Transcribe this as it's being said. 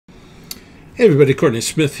Hey everybody, Courtney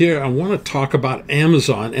Smith here. I want to talk about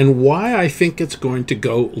Amazon and why I think it's going to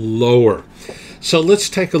go lower. So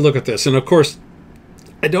let's take a look at this. And of course,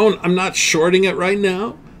 I'm not shorting it right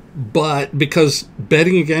now, but because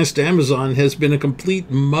betting against Amazon has been a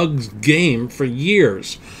complete mug's game for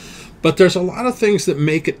years. But there's a lot of things that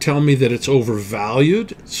make it tell me that it's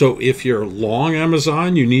overvalued. So if you're long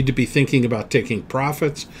Amazon, you need to be thinking about taking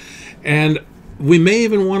profits. And we may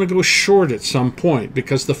even want to go short at some point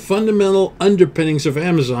because the fundamental underpinnings of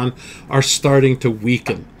Amazon are starting to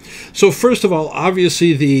weaken. So first of all,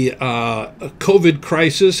 obviously the COVID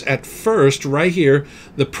crisis at first, right here,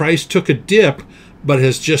 the price took a dip, but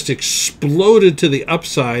has just exploded to the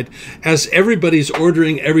upside as everybody's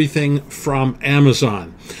ordering everything from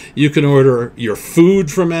Amazon. You can order your food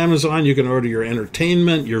from Amazon, you can order your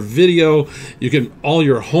entertainment, your video, you can all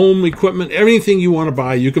your home equipment, everything you want to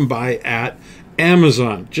buy, you can buy at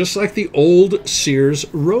Amazon, just like the old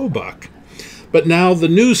Sears Roebuck. But now the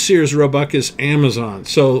new Sears Roebuck is Amazon.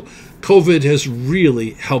 So COVID has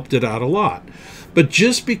really helped it out a lot. But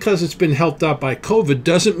just because it's been helped out by COVID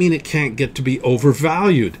doesn't mean it can't get to be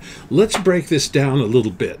overvalued. Let's break this down a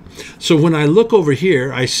little bit. So when I look over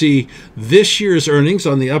here, I see this year's earnings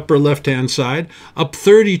on the upper left-hand side up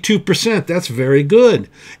 32%. That's very good.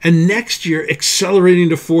 And next year accelerating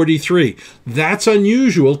to 43. That's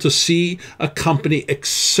unusual to see a company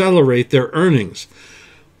accelerate their earnings.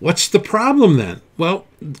 What's the problem then? Well,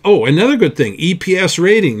 another good thing, EPS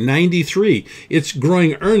rating, 93. It's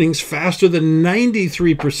growing earnings faster than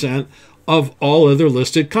 93% of all other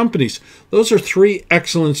listed companies. Those are three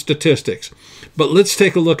excellent statistics. But let's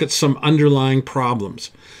take a look at some underlying problems.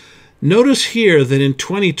 Notice here that in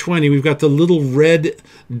 2020, we've got the little red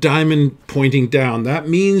diamond pointing down. That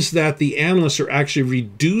means that the analysts are actually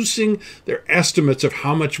reducing their estimates of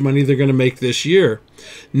how much money they're going to make this year.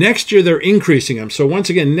 Next year, they're increasing them. So once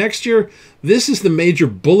again, next year, this is the major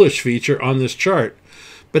bullish feature on this chart.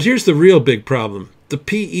 But here's the real big problem. The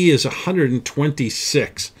PE is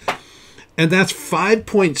 126. And that's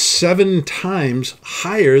 5.7 times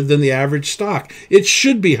higher than the average stock. It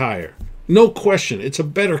should be higher. No question, it's a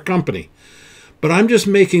better company. But I'm just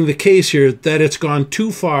making the case here that it's gone too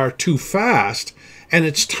far, too fast, and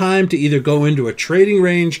it's time to either go into a trading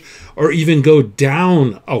range or even go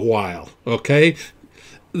down a while, okay?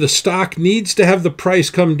 The stock needs to have the price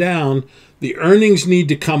come down. The earnings need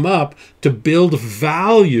to come up to build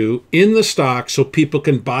value in the stock so people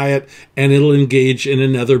can buy it and it'll engage in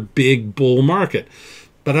another big bull market.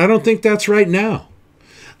 But I don't think that's right now.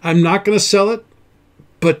 I'm not going to sell it.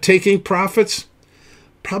 But taking profits,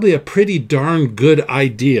 probably a pretty darn good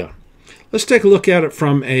idea. Let's take a look at it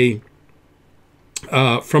from a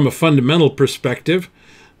fundamental perspective.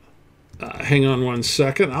 Hang on one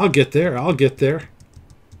second. I'll get there.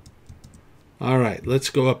 All right,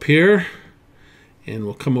 let's go up here, and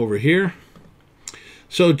we'll come over here.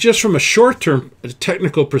 So just from a short-term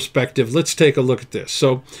technical perspective, let's take a look at this.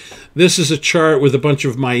 So this is a chart with a bunch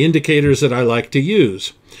of my indicators that I like to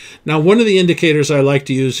use. Now, one of the indicators I like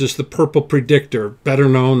to use is the purple predictor, better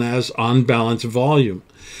known as on-balance volume.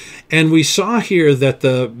 And we saw here that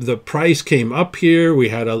the price came up here. We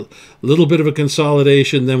had a little bit of a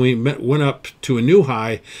consolidation. Then we went up to a new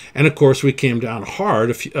high. And, of course, we came down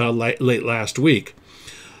hard late last week.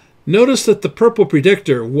 Notice that the purple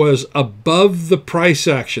predictor was above the price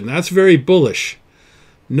action. That's very bullish.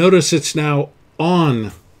 Notice it's now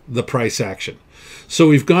on the price action. So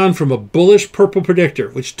we've gone from a bullish purple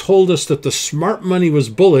predictor, which told us that the smart money was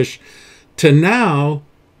bullish, to now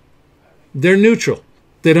they're neutral.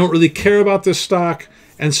 They don't really care about this stock.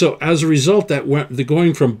 And so as a result, the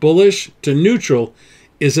going from bullish to neutral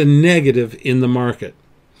is a negative in the market.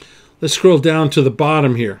 Let's scroll down to the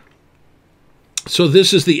bottom here. So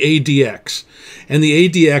this is the ADX, and the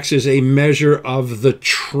ADX is a measure of the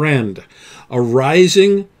trend. A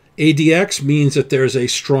rising ADX means that there's a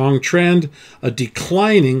strong trend. A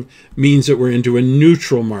declining means that we're into a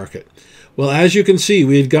neutral market. Well, as you can see,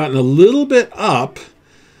 we had gotten a little bit up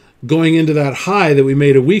going into that high that we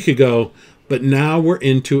made a week ago, but now we're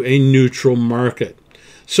into a neutral market.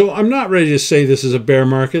 So I'm not ready to say this is a bear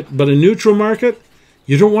market, but a neutral market,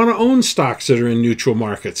 you don't want to own stocks that are in neutral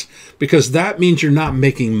markets because that means you're not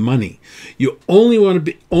making money. You only want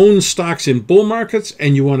to own stocks in bull markets,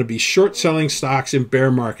 and you want to be short selling stocks in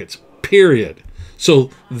bear markets, period. So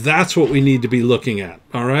that's what we need to be looking at,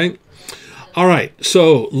 all right? All right,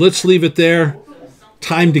 so let's leave it there.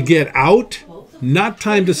 Time to get out, not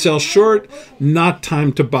time to sell short, not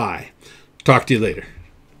time to buy. Talk to you later.